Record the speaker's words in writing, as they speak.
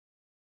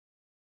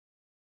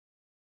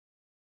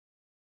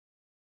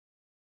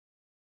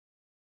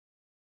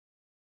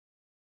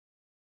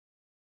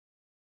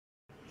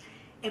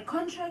A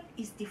contract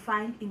is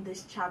defined in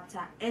this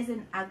chapter as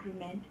an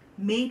agreement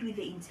made with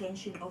the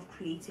intention of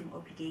creating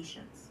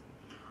obligations.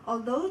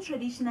 Although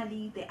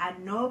traditionally there are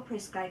no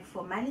prescribed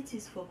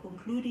formalities for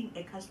concluding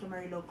a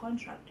customary law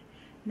contract,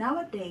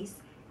 nowadays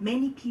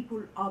many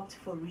people opt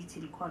for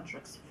written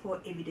contracts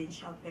for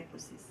evidential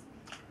purposes.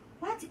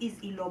 What is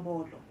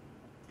ilobolo?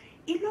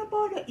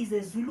 Ilobolo is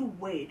a Zulu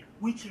word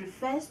which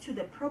refers to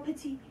the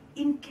property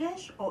in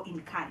cash or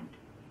in kind.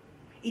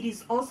 It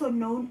is also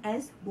known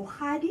as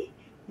buhadi,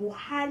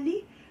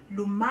 buhali,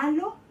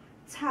 lumalo,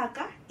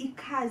 taka,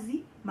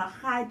 ikazi,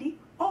 mahadi,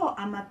 or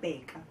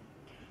amabeka.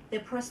 The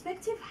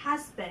prospective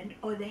husband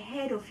or the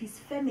head of his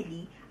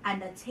family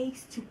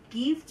undertakes to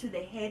give to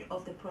the head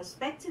of the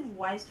prospective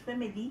wife's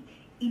family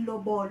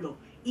ilobolo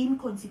in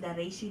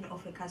consideration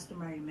of a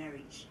customary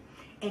marriage.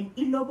 An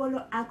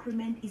ilobolo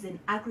agreement is an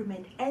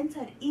agreement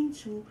entered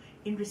into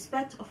in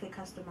respect of a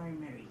customary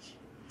marriage.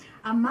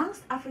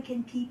 Amongst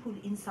African people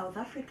in South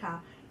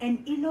Africa, an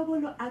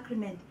ilobolo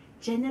agreement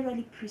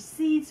generally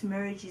precedes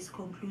marriages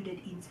concluded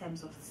in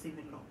terms of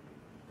civil law.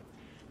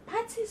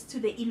 Parties to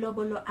the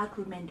ilobolo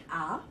agreement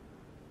are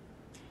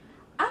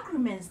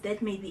agreements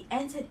that may be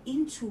entered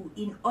into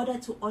in order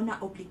to honor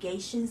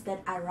obligations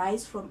that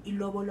arise from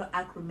ilobolo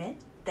agreement,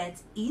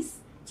 that is,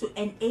 to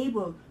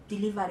enable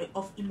delivery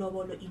of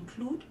ilobolo,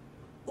 include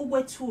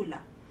ukwethula,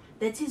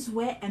 that is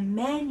where a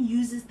man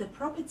uses the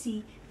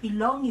property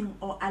belonging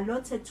or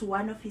allotted to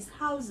one of his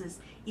houses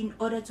in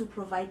order to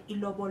provide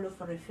ilobolo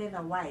for a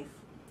further wife.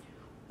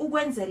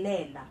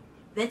 Ukwenzelela,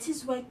 that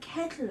is where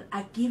cattle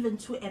are given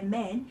to a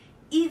man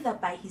either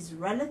by his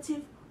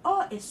relative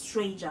or a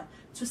stranger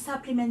to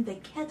supplement the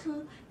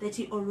cattle that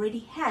he already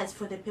has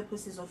for the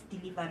purposes of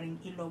delivering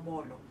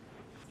ilobolo.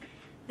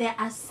 There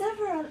are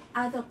several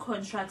other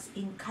contracts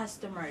in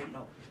customary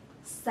law,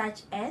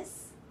 such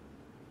as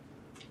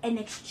an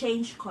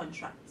exchange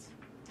contract.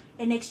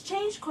 An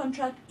exchange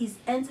contract is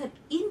entered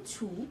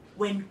into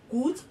when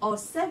goods or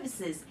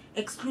services,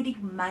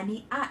 excluding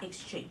money, are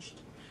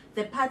exchanged.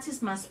 The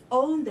parties must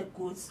own the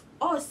goods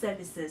or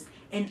services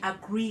and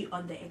agree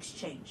on the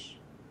exchange.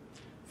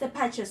 The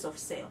purchase of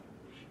sale.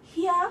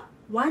 Here,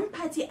 one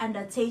party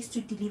undertakes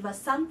to deliver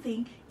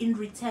something in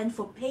return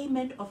for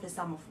payment of a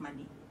sum of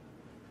money.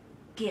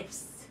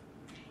 Gifts.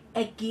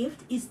 A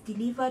gift is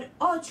delivered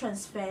or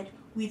transferred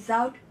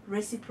without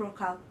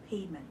reciprocal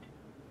payment.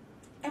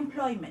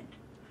 Employment,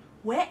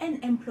 where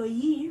an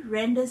employee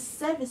renders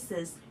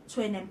services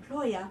to an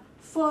employer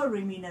for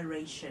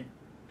remuneration.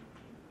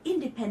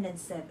 Independent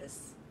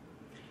service,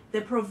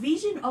 the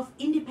provision of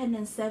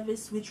independent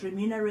service with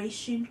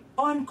remuneration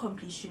on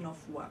completion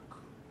of work.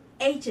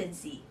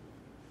 Agency,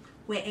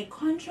 where a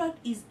contract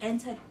is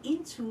entered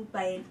into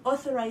by an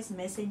authorized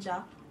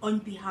messenger on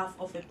behalf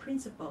of a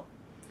principal.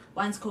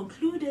 Once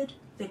concluded,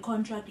 the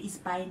contract is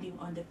binding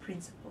on the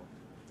principal.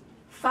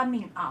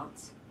 Farming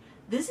out.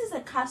 This is a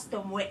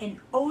custom where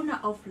an owner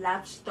of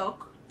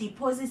livestock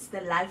deposits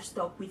the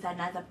livestock with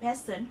another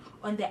person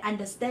on the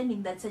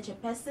understanding that such a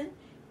person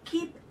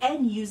keeps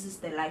and uses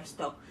the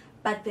livestock,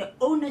 but the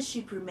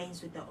ownership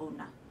remains with the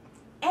owner.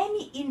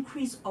 Any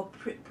increase or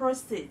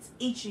proceeds,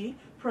 e.g.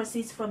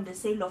 proceeds from the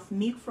sale of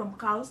milk from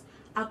cows,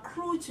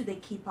 accrue to the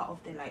keeper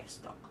of the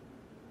livestock.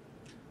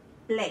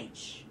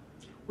 Pledge,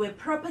 where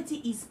property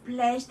is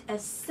pledged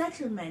as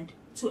settlement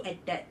to a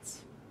debt.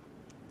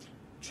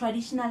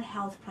 Traditional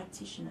health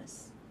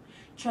practitioners.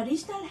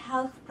 Traditional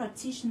health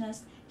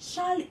practitioners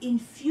shall in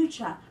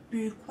future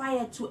be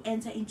required to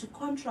enter into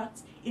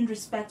contracts in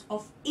respect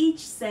of each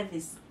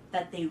service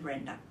that they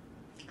render.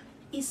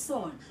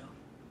 Isondlo.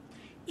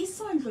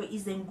 Isondlo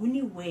is a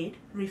Nguni word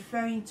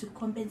referring to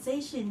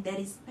compensation that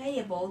is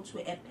payable to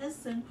a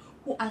person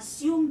who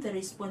assumed the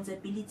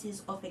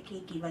responsibilities of a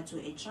caregiver to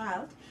a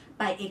child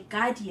by a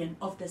guardian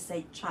of the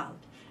said child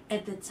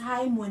at the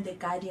time when the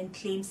guardian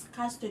claims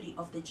custody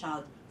of the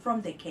child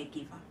from the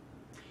caregiver.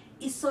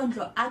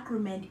 Isondlo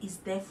agreement is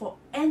therefore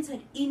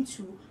entered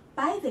into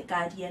by the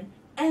guardian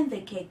and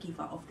the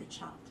caregiver of the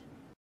child.